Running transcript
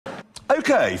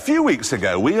OK, a few weeks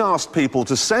ago, we asked people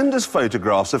to send us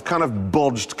photographs of kind of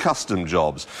bodged custom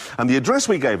jobs. And the address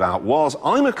we gave out was,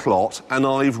 I'm a clot and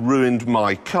I've ruined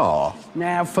my car.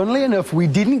 Now, funnily enough, we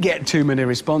didn't get too many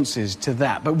responses to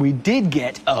that, but we did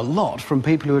get a lot from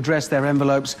people who addressed their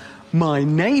envelopes, my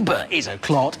neighbour is a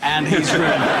clot and he's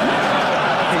ruined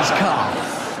his car.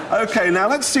 OK, now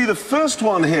let's see the first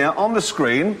one here on the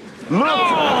screen. Look!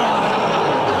 Oh!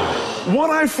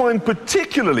 What I find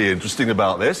particularly interesting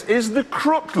about this is the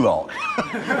crook lock.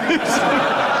 Who the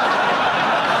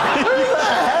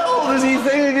hell does he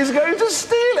think he's going to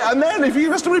steal it? And then if he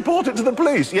has to report it to the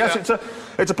police, yes, yeah.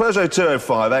 it's a Peugeot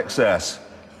 205 XS.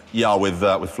 Yeah, with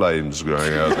flames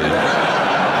growing out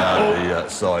the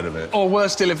side of it. Or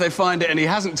worse still, if they find it and he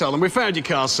hasn't told them, we found your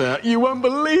car, sir. You won't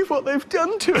believe what they've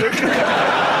done to it.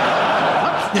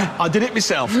 I did it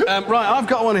myself. Right, I've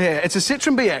got one here. It's a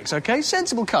Citroen BX, OK?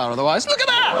 Sensible car, otherwise. Look at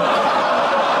that!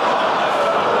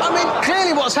 I mean,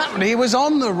 clearly what's happened, he was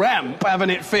on the ramp having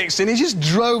it fixed and he just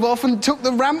drove off and took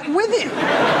the ramp with him.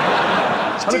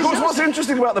 And of course, what's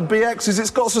interesting about the BX is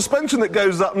it's got suspension that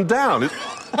goes up and down.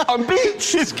 On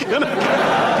beach, it's gonna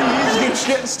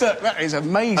get stuck. That is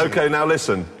amazing. OK, now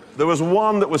listen. There was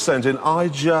one that was sent in, I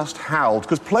just howled,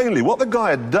 because plainly what the guy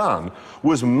had done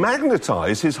was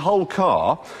magnetise his whole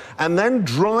car and then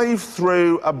drive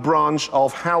through a branch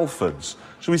of Halfords.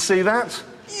 Shall we see that?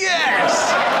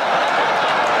 Yes!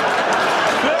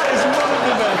 That is one of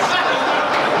the best.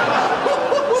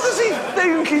 What does he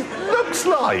think he looks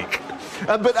like?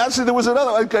 But actually, there was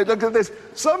another... OK, look at this.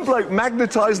 Some bloke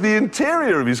magnetised the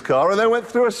interior of his car and then went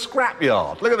through a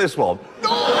scrapyard. Look at this one.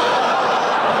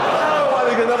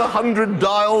 I think another 100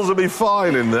 dials will be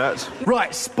fine in that.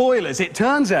 Right, spoilers. It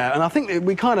turns out, and I think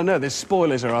we kind of know this,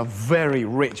 spoilers are a very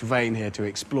rich vein here to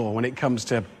explore when it comes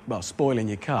to, well, spoiling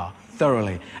your car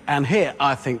thoroughly. And here,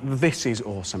 I think this is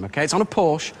awesome, OK? It's on a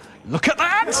Porsche. Look at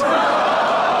that!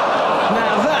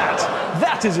 Now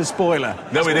that is a spoiler.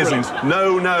 No, it isn't.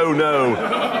 No.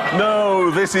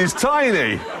 No, this is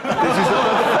tiny. This is a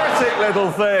pathetic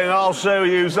little thing. I'll show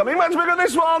you something much bigger than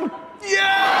this one.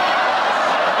 Yeah!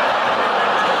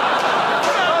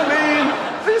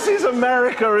 This is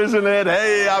America, isn't it?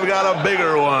 Hey, I've got a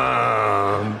bigger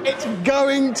one. It's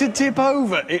going to tip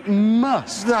over. It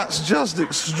must. That's just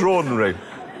extraordinary.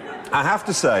 I have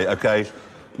to say, OK,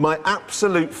 my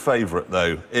absolute favourite,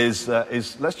 though, is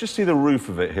let's just see the roof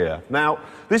of it here. Now,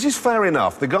 this is fair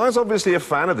enough. The guy's obviously a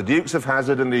fan of the Dukes of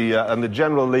Hazzard and the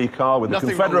General Lee car with the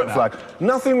Confederate flag.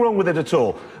 Nothing wrong with it at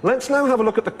all. Let's now have a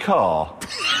look at the car.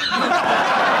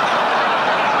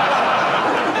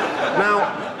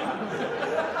 Now,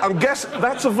 I guess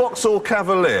that's a Vauxhall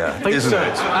Cavalier, isn't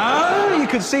it? Oh, you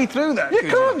could see through that. You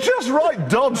can't just write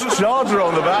Dodge Charger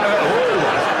on the back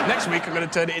of it. Next week, I'm going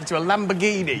to turn it into a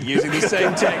Lamborghini using the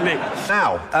same technique.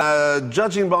 Now,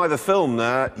 judging by the film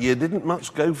there, you didn't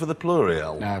much go for the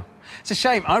Pluriel. No. It's a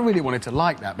shame. I really wanted to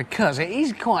like that because it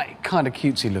is quite kind of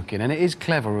cutesy looking and it is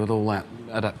clever with all that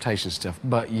adaptation stuff,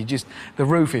 but the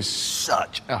roof is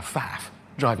such a faff.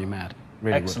 Drive you mad.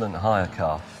 Really Excellent hire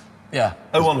car. Yeah.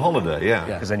 Oh, on holiday, yeah.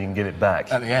 Because then you can give it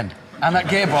back. At the end. And that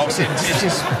gearbox, it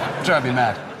just drove me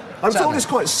mad. I'm told it's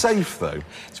quite safe, though.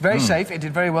 It's very safe. It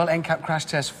did very well. NCAP crash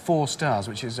test 4 stars,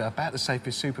 which is about the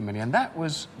safest Super Mini, and that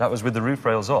was... That was with the roof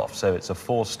rails off, so it's a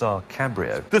 4-star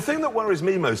cabrio. The thing that worries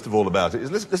me most of all about it is,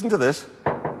 listen to this.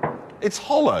 It's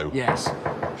hollow. Yes.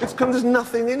 There's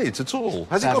nothing in it at all.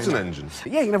 Has it got an engine?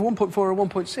 Yeah, you can have 1.4 or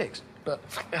 1.6, but...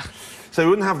 So we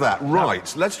wouldn't have that.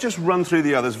 Right, let's just run through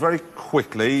the others very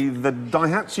quickly. The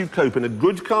Daihatsu Copen, a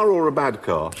good car or a bad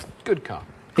car? Good car.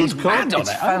 Good car?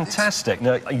 It's fantastic.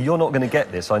 No, you're not going to get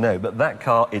this, I know, but that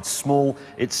car, it's small,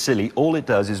 it's silly. All it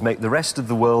does is make the rest of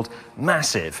the world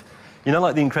massive. You know,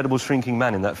 like the Incredible Shrinking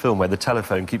Man in that film where the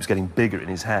telephone keeps getting bigger in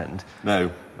his hand? No.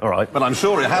 All right. But I'm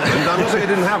sure it happened. I'm not saying it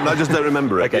didn't happen, I just don't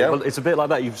remember it. OK, well, it's a bit like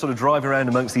that. You sort of drive around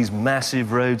amongst these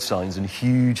massive road signs and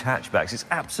huge hatchbacks. It's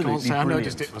absolutely brilliant. I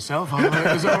noticed it myself. I thought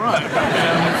it was all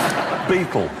right.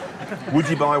 Beetle. Would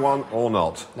you buy one or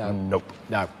not? No. Nope.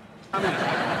 No.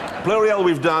 Pluriel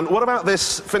we've done. What about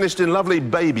this finished in lovely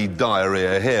baby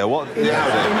diarrhea here? What? In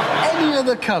any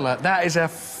other colour, that is a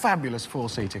fabulous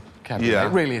 4-seater cabin. Yeah.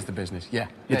 It really is the business, yeah.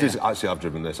 It is. Actually, I've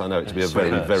driven this. I know it to be a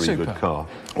very, very good car.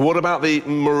 What about the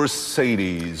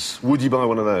Mercedes? Would you buy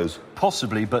one of those?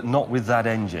 Possibly, but not with that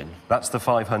engine. That's the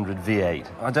 500 V8.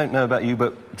 I don't know about you,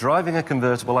 but driving a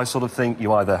convertible, I sort of think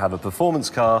you either have a performance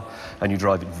car and you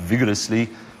drive it vigorously,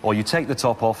 or you take the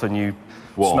top off and you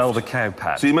smell the cow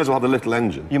pat. So you might as well have the little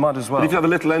engine. You might as well. But if you have a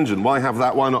little engine, why have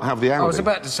that? Why not have the Audi? I was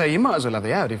about to say, you might as well have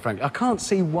the Audi, frankly. I can't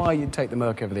see why you'd take the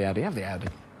Merc over the Audi. Have the Audi.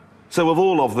 So of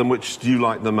all of them, which do you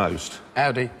like the most?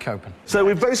 Audi Copen. So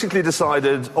we've basically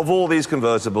decided, of all these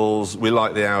convertibles, we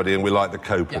like the Audi and we like the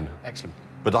Copen. Yeah, excellent.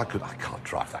 But I can't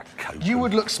drive that Copen. You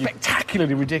would look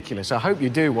spectacularly ridiculous. I hope you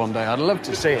do one day. I'd love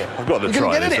to see it. I've got to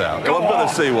try this out. I've got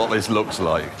to see what this looks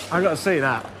like. I've got to see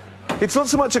that. It's not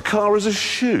so much a car as a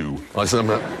shoe. Oh,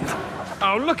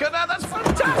 look at that. That's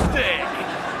fantastic.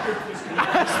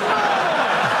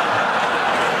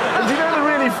 And do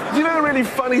you know the really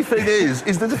funny thing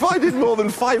is that if I did more than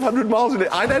 500 miles in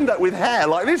it, I'd end up with hair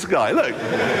like this guy. Look. Look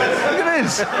at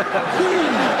this.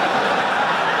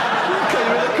 Okay,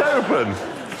 with a Copen.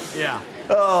 Yeah.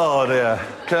 Oh, dear.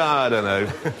 I don't know.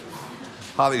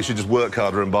 I think you should just work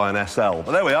harder and buy an SL.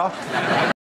 But there we are.